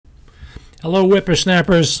Hello,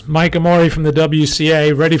 whippersnappers. Mike Amori from the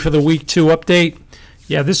WCA, ready for the Week 2 update.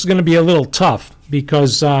 Yeah, this is going to be a little tough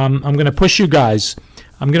because I'm going to push you guys.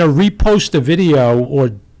 I'm going to repost a video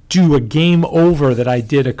or do a game over that I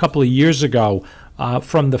did a couple of years ago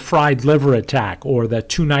from the fried liver attack or the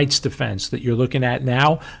two knights defense that you're looking at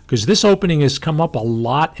now, because this opening has come up a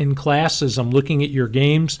lot in class as I'm looking at your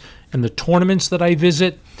games and the tournaments that I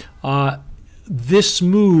visit. This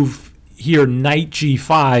move here, knight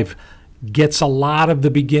g5, gets a lot of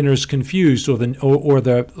the beginners confused, or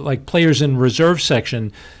the like players in reserve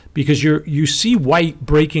section, because you see white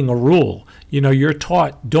breaking a rule. You know, you're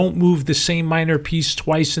taught don't move the same minor piece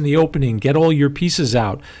twice in the opening, get all your pieces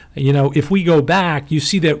out. You know, if we go back, you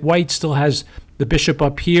see that white still has the bishop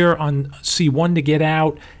up here on c1 to get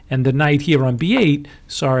out and the knight here on b8.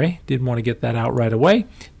 Sorry, didn't want to get that out right away.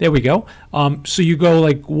 There we go. So you go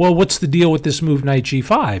like, well, what's the deal with this move knight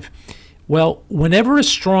g5? Well, whenever a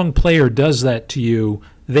strong player does that to you,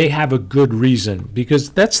 they have a good reason,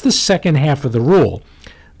 because that's the second half of the rule.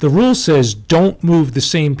 The rule says don't move the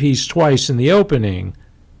same piece twice in the opening,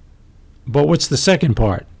 but what's the second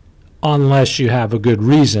part? Unless you have a good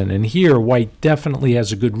reason. And here, white definitely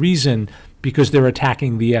has a good reason because they're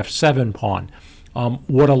attacking the f7 pawn.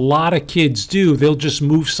 What a lot of kids do, they'll just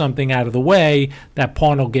move something out of the way, that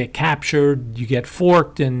pawn will get captured, you get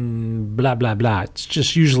forked, and blah, blah, blah. It's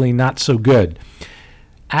just usually not so good.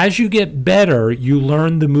 As you get better, you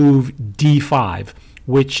learn the move d5,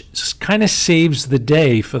 which kind of saves the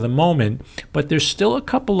day for the moment, but there's still a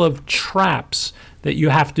couple of traps that you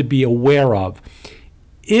have to be aware of.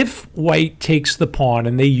 If white takes the pawn,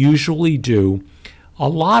 and they usually do, a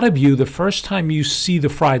lot of you, the first time you see the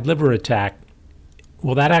fried liver attack,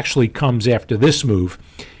 well, that actually comes after this move.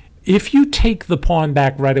 If you take the pawn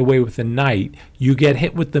back right away with the knight, you get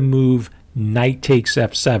hit with the move knight takes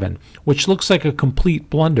f7, which looks like a complete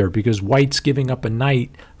blunder because white's giving up a knight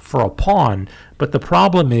for a pawn. But the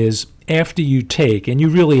problem is, after you take, and you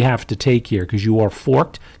really have to take here because you are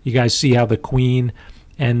forked. You guys see how the queen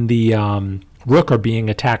and the rook are being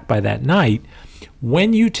attacked by that knight.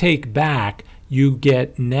 When you take back, you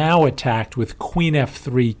get now attacked with queen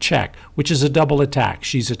f3 check, which is a double attack.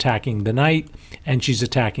 She's attacking the knight and she's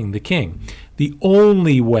attacking the king. The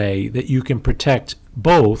only way that you can protect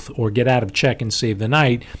both or get out of check and save the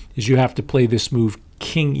knight is you have to play this move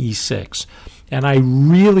king e6. And I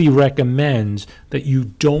really recommend that you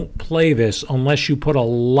don't play this unless you put a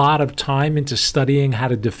lot of time into studying how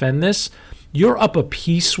to defend this. You're up a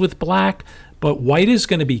piece with black, but white is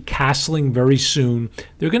going to be castling very soon.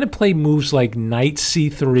 They're going to play moves like knight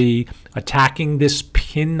c3, attacking this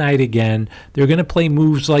pin knight again. They're going to play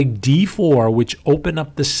moves like d4, which open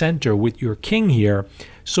up the center with your king here.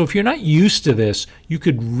 So if you're not used to this, you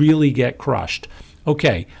could really get crushed.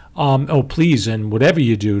 Okay, oh please, and whatever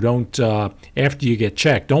you do, don't, after you get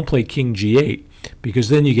checked, don't play king g8, because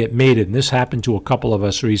then you get mated. And this happened to a couple of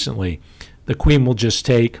us recently. The queen will just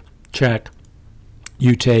take, check,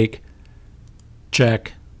 you take,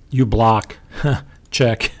 check, you block,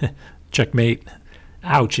 check, checkmate,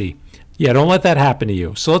 ouchie. Yeah, don't let that happen to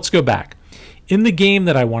you. So let's go back. In the game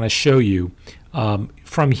that I want to show you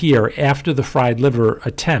from here, after the fried liver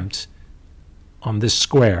attempt on this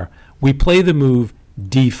square, we play the move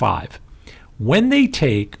d5. When they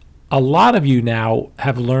take, a lot of you now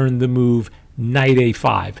have learned the move knight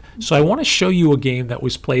a5. So I want to show you a game that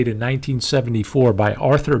was played in 1974 by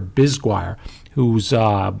Arthur Bisguier, who's,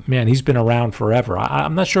 man, he's been around forever.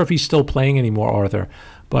 I'm not sure if he's still playing anymore, Arthur,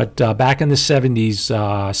 but back in the 70s,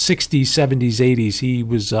 60s, 70s, 80s, he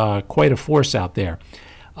was quite a force out there.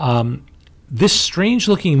 This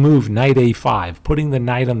strange-looking move, knight a5, putting the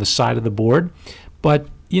knight on the side of the board, but,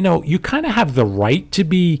 you know, you kind of have the right to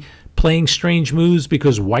be playing strange moves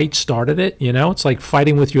because white started it. You know, it's like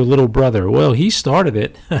fighting with your little brother. Well, he started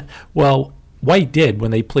it. Well, white did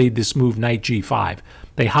when they played this move knight g5.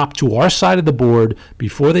 They hopped to our side of the board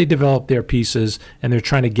before they developed their pieces, and they're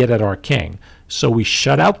trying to get at our king. So we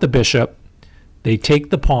shut out the bishop, they take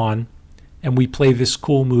the pawn, and we play this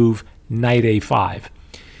cool move knight a5.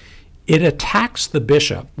 It attacks the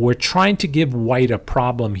bishop. We're trying to give white a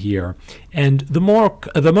problem here, and the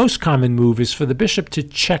most common move is for the bishop to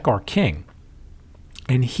check our king.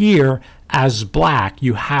 And here, as black,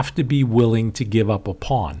 you have to be willing to give up a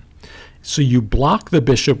pawn. So you block the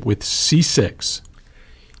bishop with c6,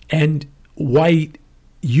 and white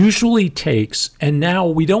usually takes, and now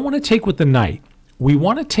we don't want to take with the knight. We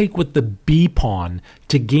want to take with the b pawn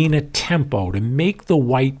to gain a tempo, to make the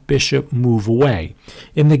white bishop move away.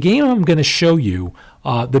 In the game I'm going to show you,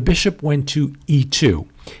 the bishop went to e2.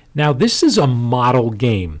 Now this is a model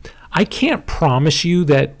game. I can't promise you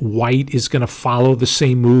that white is going to follow the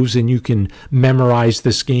same moves and you can memorize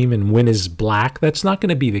this game and win as black. That's not going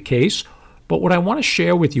to be the case. But what I want to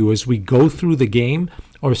share with you as we go through the game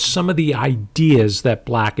are some of the ideas that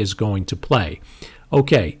black is going to play.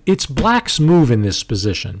 Okay, it's black's move in this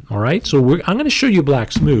position, all right? So I'm going to show you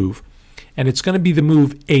black's move, and it's going to be the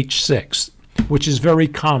move h6, which is very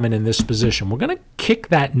common in this position. We're going to kick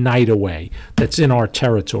that knight away that's in our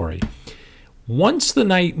territory. Once the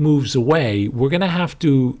knight moves away, we're going to have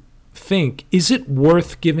to think, is it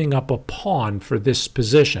worth giving up a pawn for this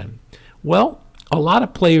position? Well, a lot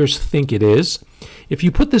of players think it is. If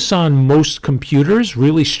you put this on most computers,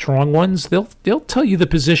 really strong ones, they'll tell you the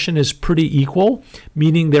position is pretty equal,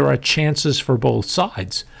 meaning there are chances for both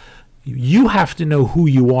sides. You have to know who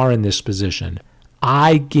you are in this position.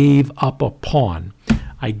 I gave up a pawn.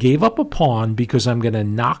 I gave up a pawn because I'm going to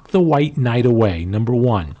knock the white knight away, number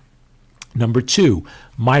one. Number two,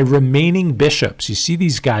 my remaining bishops, you see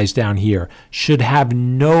these guys down here, should have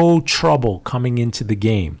no trouble coming into the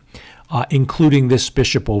game, including this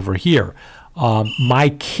bishop over here.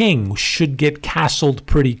 My king should get castled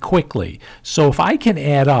pretty quickly. So if I can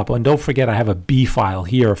add up, and don't forget I have a B file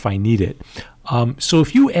here if I need it. So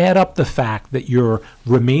if you add up the fact that your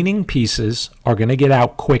remaining pieces are going to get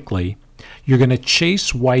out quickly, you're going to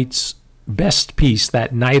chase white's best piece,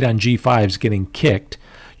 that knight on G5 is getting kicked,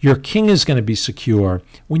 your king is going to be secure.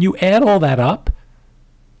 When you add all that up,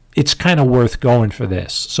 it's kind of worth going for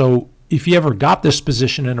this. So if you ever got this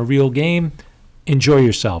position in a real game, enjoy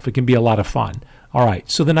yourself. It can be a lot of fun. All right,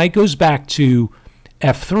 so the knight goes back to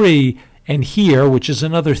F3, and here, which is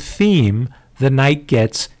another theme, the knight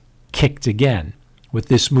gets kicked again with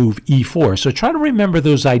this move E4. So try to remember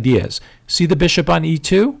those ideas. See the bishop on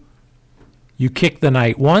E2? You kick the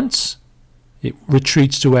knight once, it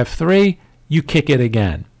retreats to F3, you kick it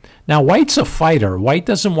again. Now, white's a fighter. White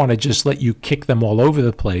doesn't want to just let you kick them all over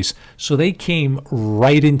the place, so they came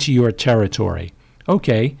right into your territory.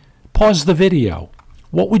 Okay, pause the video.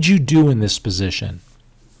 What would you do in this position?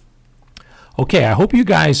 Okay, I hope you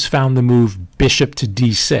guys found the move bishop to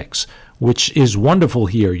D6, which is wonderful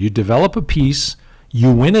here. You develop a piece,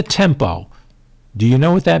 you win a tempo. Do you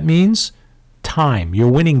know what that means? Time. You're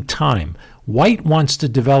winning time. White wants to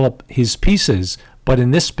develop his pieces, but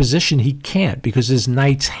in this position he can't because his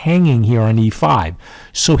knight's hanging here on E5.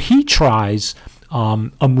 So he tries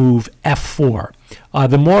a move F4.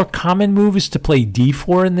 The more common move is to play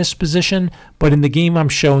D4 in this position, but in the game I'm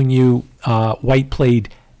showing you, white played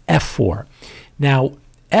F4. Now,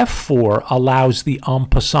 F4 allows the en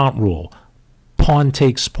passant rule. Pawn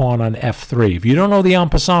takes pawn on F3. If you don't know the en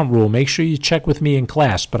passant rule, make sure you check with me in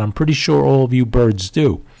class, but I'm pretty sure all of you birds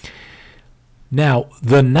do. Now,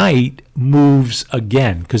 the knight moves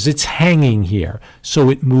again because it's hanging here, so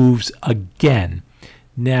it moves again.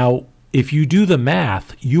 Now, if you do the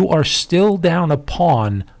math, you are still down a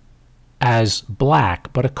pawn as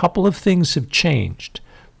black, but a couple of things have changed.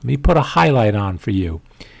 Let me put a highlight on for you.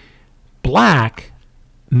 Black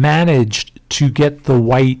managed to get the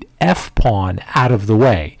white F pawn out of the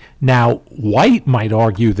way. Now, white might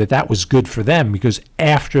argue that that was good for them because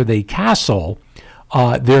after they castle,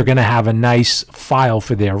 they're going to have a nice file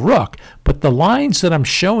for their rook. But the lines that I'm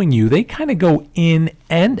showing you, they kind of go in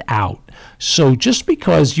and out. So just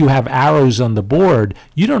because you have arrows on the board,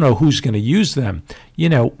 you don't know who's going to use them. You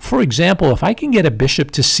know, for example, if I can get a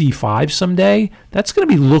bishop to C5 someday, that's going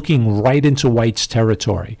to be looking right into white's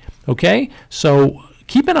territory. Okay? So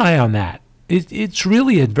keep an eye on that. It's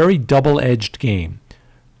really a very double-edged game.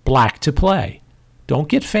 Black to play. Don't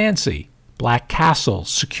get fancy. Black castles,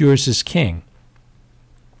 secures his king.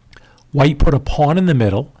 White put a pawn in the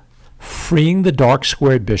middle, freeing the dark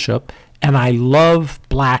squared bishop, and I love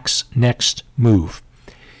black's next move.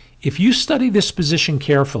 If you study this position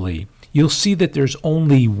carefully, you'll see that there's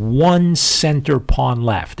only one center pawn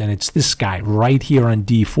left, and it's this guy right here on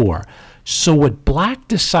D4. So what black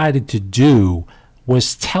decided to do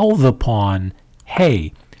was tell the pawn,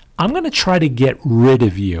 hey, I'm going to try to get rid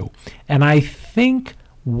of you. And I think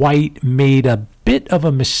white made a bit of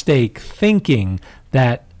a mistake thinking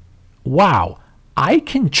that, wow, I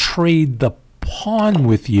can trade the pawn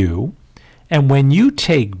with you, and when you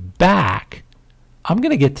take back, I'm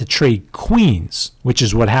going to get to trade queens, which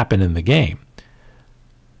is what happened in the game.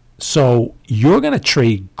 So you're going to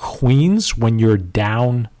trade queens when you're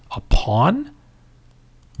down a pawn?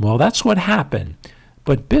 Well, that's what happened.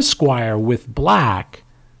 But Bisquire with black,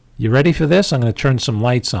 you ready for this? I'm going to turn some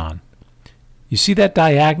lights on. You see that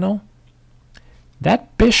diagonal?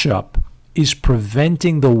 That bishop is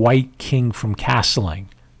preventing the white king from castling.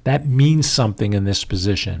 That means something in this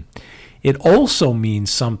position. It also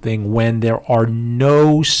means something when there are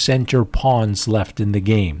no center pawns left in the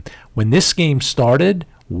game. When this game started,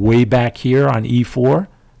 way back here on e4,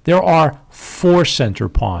 there are 4 center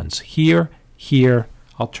pawns. Here, here,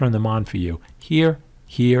 I'll turn them on for you. Here,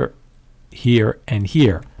 here, here, and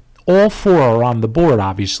here. All 4 are on the board,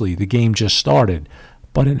 obviously. The game just started.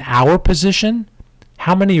 But in our position,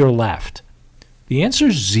 how many are left? The answer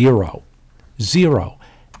is 0. 0.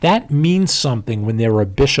 That means something when there are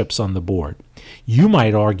bishops on the board. You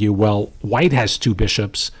might argue, well, white has 2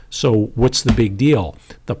 bishops, so what's the big deal?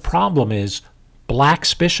 The problem is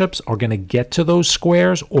black's bishops are going to get to those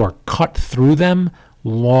squares or cut through them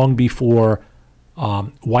long before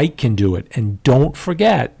white can do it. And don't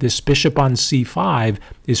forget, this bishop on c5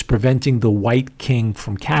 is preventing the white king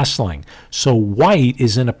from castling. So white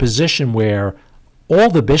is in a position where all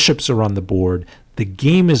the bishops are on the board, the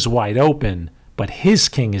game is wide open, but his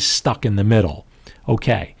king is stuck in the middle.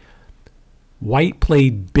 Okay, white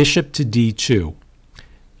played bishop to d2,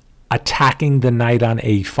 attacking the knight on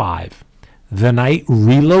a5. The knight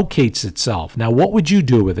relocates itself. Now, what would you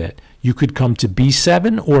do with it? You could come to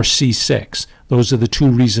b7 or c6. Those are the 2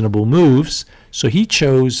 reasonable moves. So he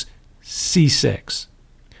chose c6.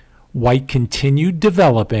 White continued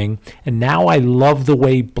developing, and now I love the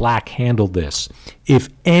way black handled this. If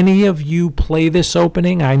any of you play this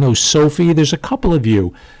opening, I know Sophie, there's a couple of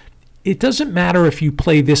you. It doesn't matter if you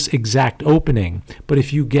play this exact opening, but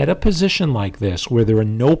if you get a position like this where there are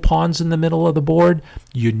no pawns in the middle of the board,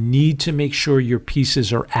 you need to make sure your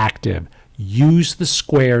pieces are active. Use the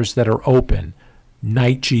squares that are open.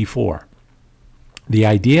 Knight g4. The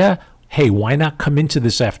idea, hey, why not come into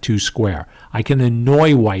this f2 square? I can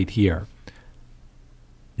annoy white here.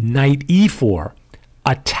 Knight e4,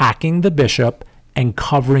 attacking the bishop and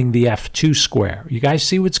covering the f2 square. You guys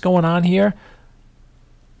see what's going on here?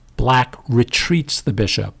 Black retreats the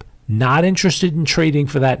bishop. Not interested in trading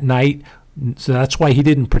for that knight, so that's why he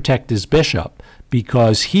didn't protect his bishop.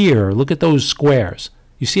 Because here, look at those squares.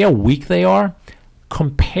 You see how weak they are?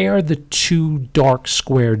 Compare the 2 dark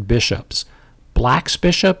squared bishops. Black's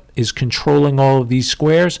bishop is controlling all of these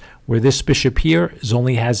squares, where this bishop here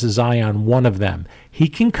only has his eye on one of them. He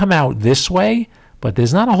can come out this way, but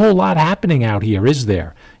there's not a whole lot happening out here, is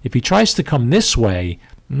there? If he tries to come this way,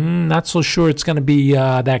 not so sure it's going to be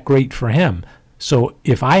that great for him. So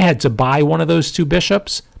if I had to buy one of those 2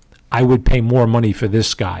 bishops, I would pay more money for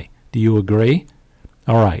this guy. Do you agree?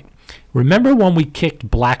 All right. Remember when we kicked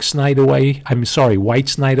black's knight away? I'm sorry,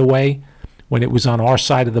 white's knight away? When it was on our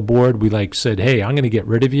side of the board, we said, hey, I'm going to get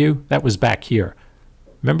rid of you. That was back here.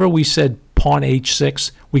 Remember we said pawn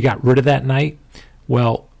h6? We got rid of that knight?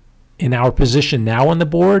 Well, in our position now on the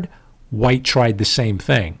board, white tried the same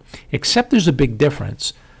thing. Except there's a big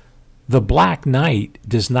difference. The black knight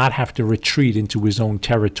does not have to retreat into his own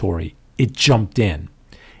territory. It jumped in.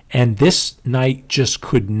 And this knight just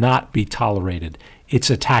could not be tolerated. It's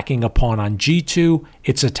attacking a pawn on g2.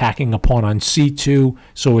 It's attacking a pawn on c2.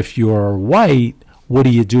 So if you're white, what do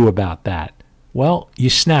you do about that? Well, you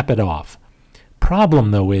snap it off.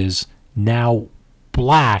 Problem, though, is now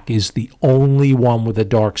black is the only one with a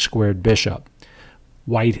dark squared bishop.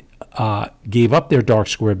 White gave up their dark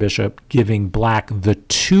square bishop, giving black the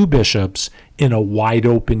 2 bishops in a wide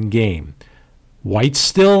open game. White's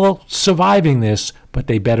still surviving this, but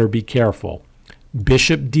they better be careful.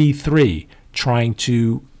 Bishop d3, trying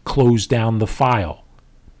to close down the file.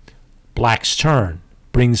 Black's turn,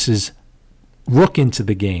 brings his rook into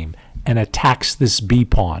the game and attacks this b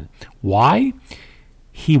pawn. Why?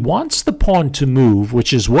 He wants the pawn to move,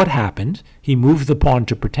 which is what happened. He moved the pawn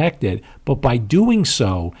to protect it, but by doing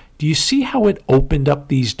so, do you see how it opened up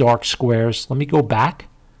these dark squares? Let me go back.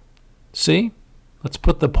 See? Let's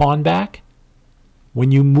put the pawn back.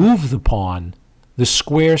 When you move the pawn, the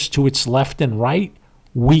squares to its left and right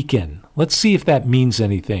weaken. Let's see if that means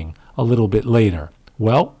anything a little bit later.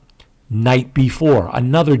 Well, knight b4,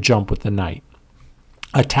 another jump with the knight,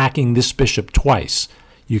 attacking this bishop twice.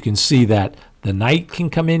 You can see that the knight can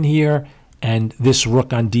come in here, and this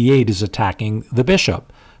rook on d8 is attacking the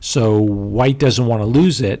bishop. So white doesn't want to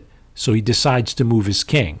lose it, so he decides to move his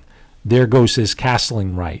king. There goes his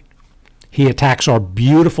castling right. He attacks our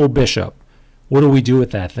beautiful bishop. What do we do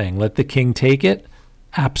with that thing? Let the king take it?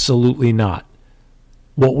 Absolutely not.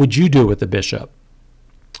 What would you do with the bishop?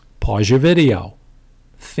 Pause your video.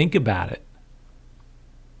 Think about it.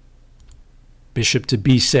 Bishop to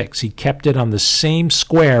b6. He kept it on the same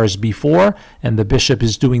square as before, and the bishop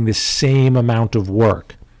is doing the same amount of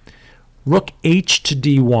work. Rook h to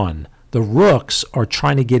d1. The rooks are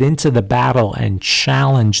trying to get into the battle and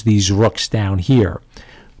challenge these rooks down here.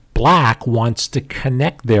 Black wants to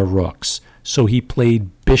connect their rooks, so he played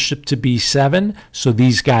bishop to b7 so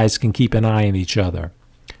these guys can keep an eye on each other.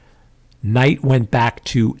 Knight went back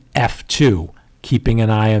to f2, keeping an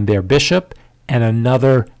eye on their bishop, and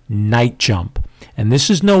another knight jump. And this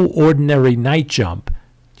is no ordinary knight jump.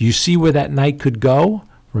 Do you see where that knight could go?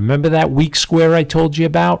 Remember that weak square I told you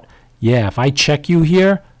about? Yeah, if I check you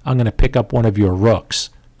here, I'm going to pick up one of your rooks.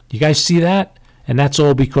 You guys see that? And that's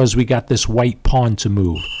all because we got this white pawn to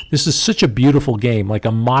move. This is such a beautiful game, like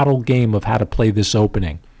a model game of how to play this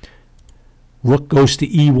opening. Rook goes to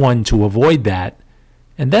e1 to avoid that.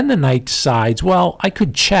 And then the knight decides, well, I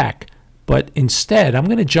could check, but instead I'm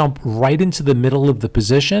going to jump right into the middle of the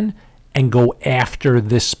position and go after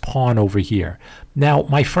this pawn over here. Now,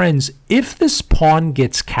 my friends, if this pawn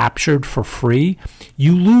gets captured for free,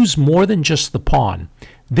 you lose more than just the pawn.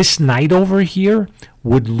 This knight over here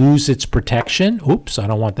would lose its protection. Oops, I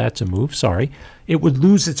don't want that to move, sorry. It would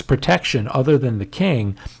lose its protection other than the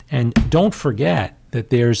king. And don't forget that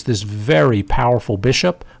there's this very powerful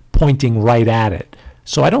bishop pointing right at it.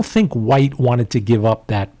 So I don't think white wanted to give up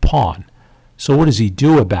that pawn. So what does he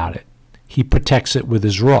do about it? He protects it with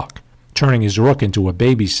his rook, turning his rook into a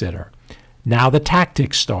babysitter. Now the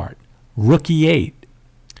tactics start. Rook e8.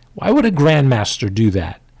 Why would a grandmaster do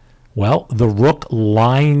that? Well, the rook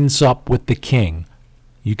lines up with the king.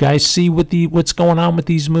 You guys see what's going on with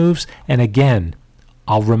these moves? And again,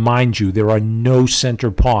 I'll remind you, there are no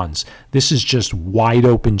center pawns. This is just wide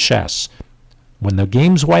open chess. When the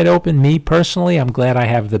game's wide open, me personally, I'm glad I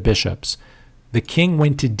have the bishops. The king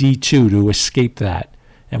went to d2 to escape that.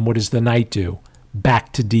 And what does the knight do?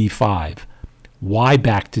 Back to d5. Why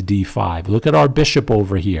back to d5? Look at our bishop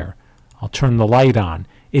over here. I'll turn the light on.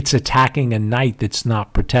 It's attacking a knight that's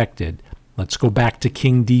not protected. Let's go back to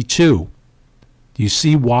king d2. Do you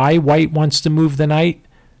see why white wants to move the knight?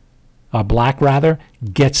 Black, rather,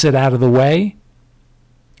 gets it out of the way.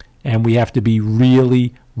 And we have to be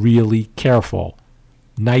really, really careful.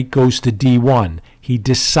 Knight goes to d1. He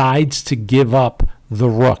decides to give up the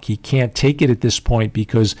rook. He can't take it at this point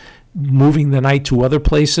because moving the knight to other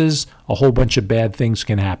places, a whole bunch of bad things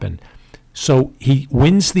can happen. So he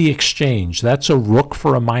wins the exchange. That's a rook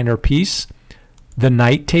for a minor piece. The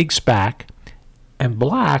knight takes back, and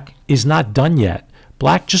black is not done yet.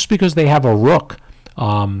 Black, just because they have a rook,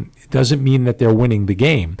 doesn't mean that they're winning the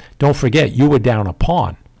game. Don't forget, you were down a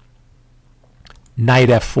pawn. Knight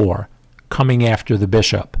f4, coming after the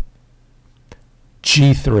bishop.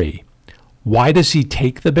 g3. Why does he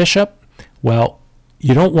take the bishop? Well,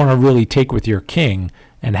 you don't want to really take with your king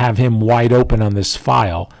and have him wide open on this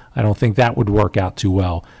file. I don't think that would work out too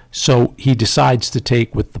well. So he decides to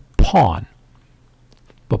take with the pawn.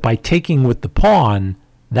 But by taking with the pawn,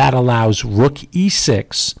 that allows rook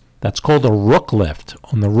e6. That's called a rook lift.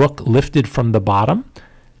 On the rook lifted from the bottom,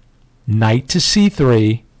 knight to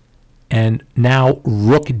c3, and now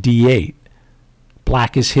rook d8.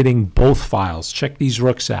 Black is hitting both files. Check these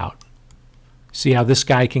rooks out. See how this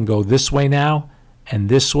guy can go this way now, and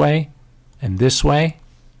this way, and this way?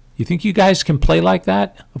 You think you guys can play like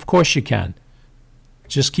that? Of course you can.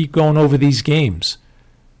 Just keep going over these games.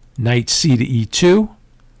 Knight c to e2.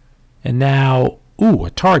 And now, ooh,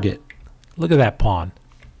 a target. Look at that pawn.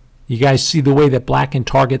 You guys see the way that black can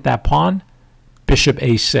target that pawn? Bishop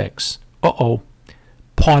a6. Uh-oh.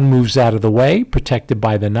 Pawn moves out of the way, protected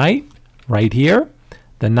by the knight. Right here.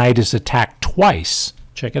 The knight is attacked twice.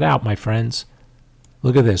 Check it out, my friends.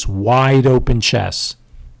 Look at this. Wide open chess.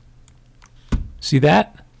 See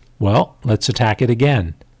that? Well, let's attack it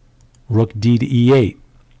again. Rook d to e8.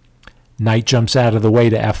 Knight jumps out of the way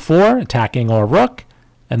to f4, attacking our rook,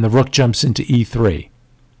 and the rook jumps into e3.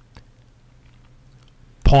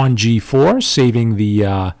 Pawn g4, saving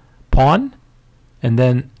the pawn, and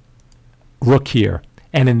then rook here.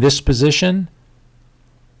 And in this position,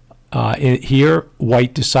 here,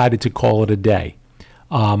 white decided to call it a day.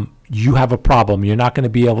 You have a problem. You're not going to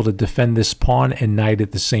be able to defend this pawn and knight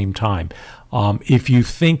at the same time. If you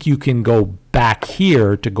think you can go back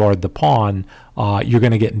here to guard the pawn, you're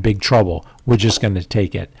going to get in big trouble. We're just going to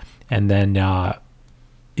take it. And then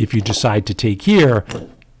if you decide to take here,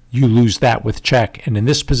 you lose that with check. And in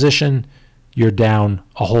this position, you're down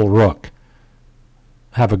a whole rook.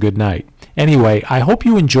 Have a good night. Anyway, I hope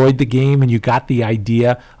you enjoyed the game and you got the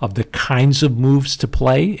idea of the kinds of moves to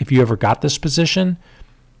play if you ever got this position.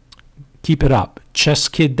 Keep it up.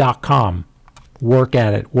 ChessKid.com. Work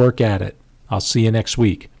at it. Work at it. I'll see you next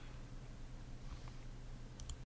week.